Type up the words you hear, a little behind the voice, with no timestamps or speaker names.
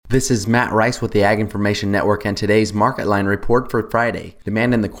This is Matt Rice with the Ag Information Network and today's Market Line report for Friday.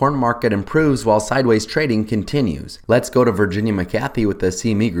 Demand in the corn market improves while sideways trading continues. Let's go to Virginia McCarthy with the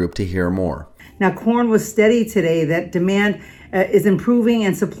CME Group to hear more. Now, corn was steady today. That demand is improving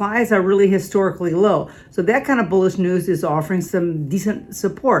and supplies are really historically low. So that kind of bullish news is offering some decent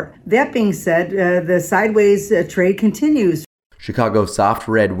support. That being said, the sideways trade continues. Chicago soft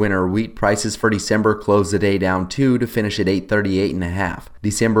red winter wheat prices for December closed the day down 2 to finish at 838.5.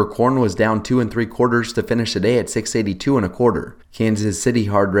 December corn was down 2 3/4 to finish the day at 682 1/4. Kansas City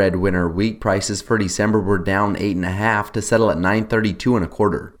hard red winter wheat prices for December were down 8.5 to settle at 932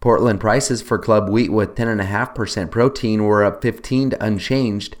 1/4. Portland prices for club wheat with 10.5% protein were up 15 to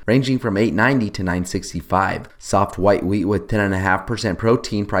unchanged, ranging from 890 to 965. Soft white wheat with 10.5%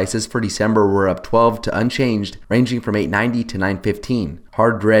 protein prices for December were up 12 to unchanged, ranging from 890 to 915.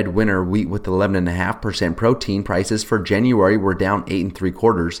 Hard red winter wheat with 11.5% protein prices for January were down 8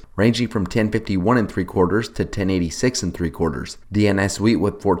 3/4, ranging from 1051 3/4 to 1086 3/4. DNS wheat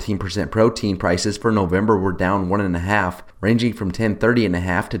with 14% protein prices for November were down 1.5, ranging from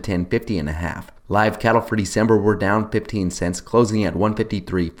 1030.5 to 1050.5. Live cattle for December were down 15 cents, closing at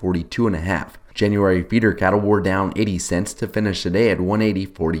 153.42.5. January feeder cattle were down 80 cents to finish the day at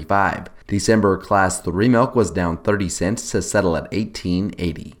 180.45. December Class 3 milk was down 30 cents to settle at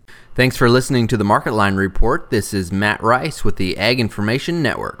 18.80. Thanks for listening to the Market Line Report. This is Matt Rice with the Ag Information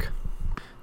Network.